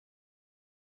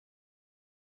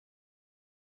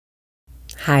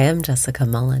Hi, I'm Jessica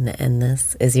Mullen, and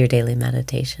this is your daily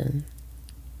meditation.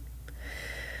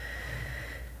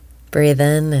 Breathe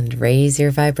in and raise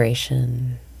your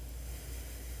vibration.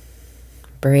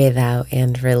 Breathe out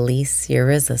and release your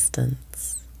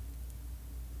resistance.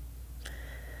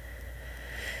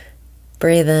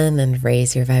 Breathe in and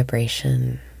raise your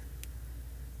vibration.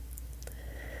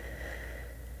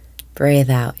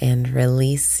 Breathe out and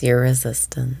release your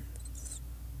resistance.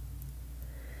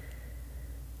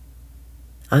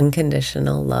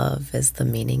 Unconditional love is the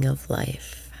meaning of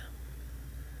life.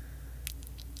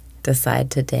 Decide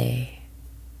today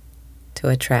to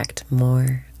attract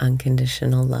more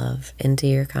unconditional love into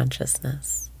your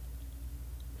consciousness.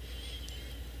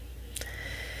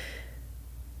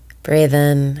 Breathe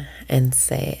in and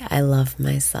say, I love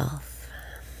myself.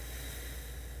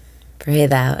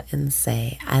 Breathe out and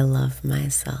say, I love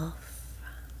myself.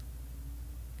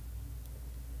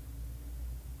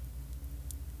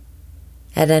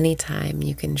 At any time,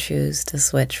 you can choose to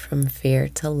switch from fear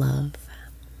to love.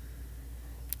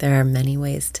 There are many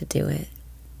ways to do it.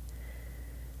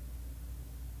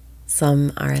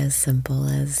 Some are as simple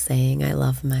as saying, I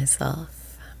love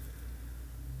myself.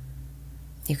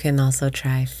 You can also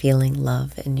try feeling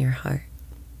love in your heart.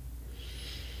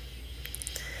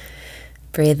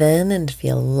 Breathe in and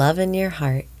feel love in your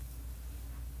heart.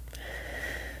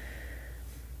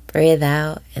 Breathe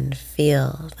out and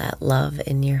feel that love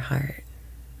in your heart.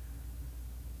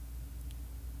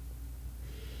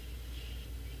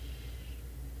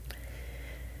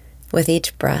 With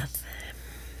each breath,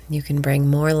 you can bring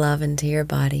more love into your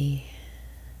body,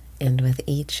 and with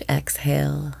each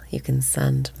exhale, you can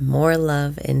send more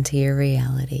love into your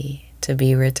reality to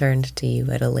be returned to you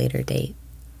at a later date.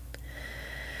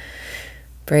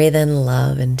 Breathe in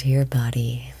love into your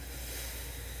body.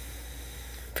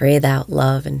 Breathe out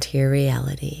love into your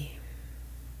reality.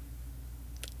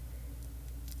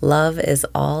 Love is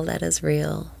all that is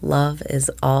real. Love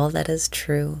is all that is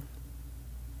true.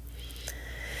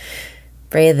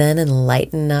 Breathe in and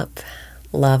lighten up.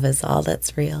 Love is all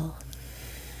that's real.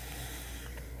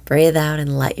 Breathe out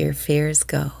and let your fears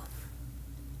go.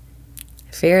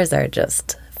 Fears are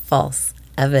just false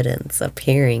evidence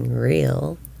appearing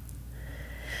real.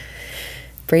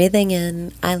 Breathing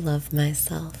in, I love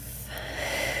myself.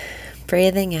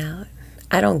 Breathing out,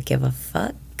 I don't give a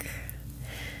fuck.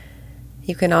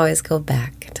 You can always go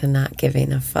back to not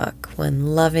giving a fuck when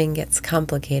loving gets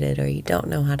complicated, or you don't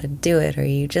know how to do it, or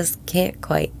you just can't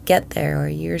quite get there, or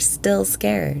you're still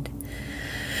scared.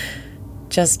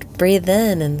 Just breathe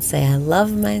in and say, I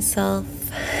love myself.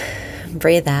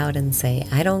 Breathe out and say,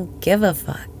 I don't give a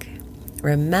fuck.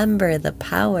 Remember the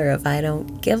power of I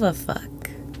don't give a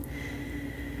fuck.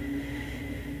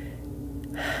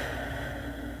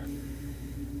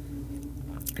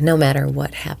 No matter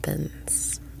what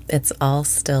happens, it's all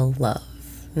still love.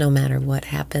 No matter what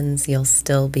happens, you'll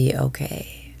still be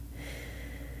okay.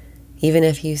 Even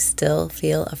if you still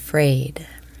feel afraid,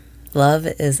 love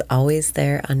is always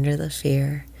there under the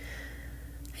fear,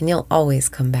 and you'll always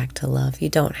come back to love. You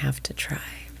don't have to try.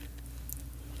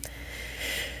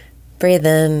 Breathe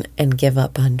in and give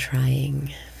up on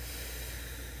trying.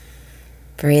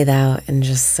 Breathe out and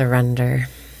just surrender.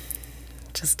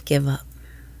 Just give up.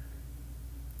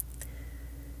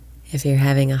 If you're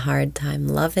having a hard time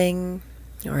loving,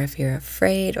 or if you're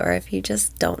afraid, or if you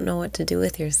just don't know what to do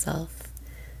with yourself,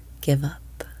 give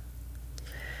up.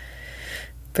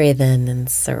 Breathe in and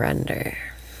surrender.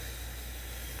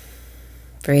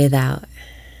 Breathe out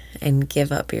and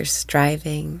give up your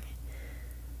striving.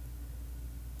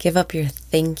 Give up your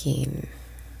thinking.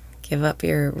 Give up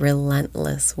your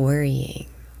relentless worrying.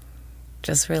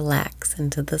 Just relax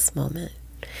into this moment,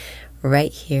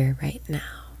 right here, right now.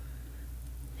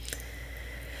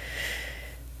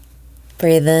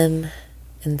 Breathe in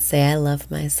and say, I love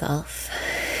myself.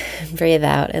 Breathe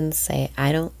out and say,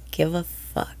 I don't give a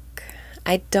fuck.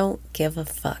 I don't give a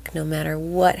fuck. No matter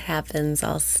what happens,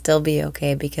 I'll still be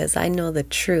okay because I know the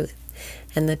truth.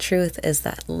 And the truth is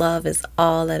that love is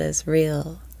all that is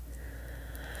real.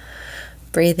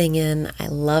 Breathing in, I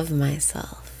love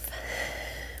myself.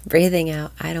 Breathing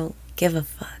out, I don't give a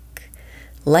fuck.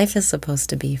 Life is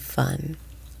supposed to be fun.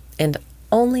 And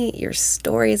only your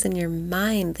stories in your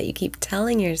mind that you keep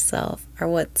telling yourself are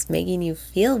what's making you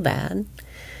feel bad.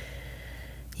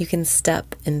 You can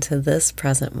step into this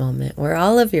present moment where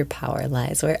all of your power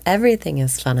lies, where everything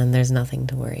is fun and there's nothing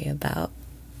to worry about,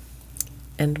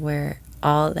 and where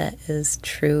all that is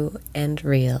true and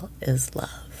real is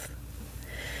love.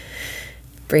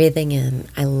 Breathing in,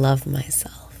 I love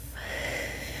myself.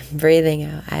 Breathing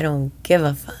out, I don't give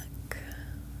a fuck.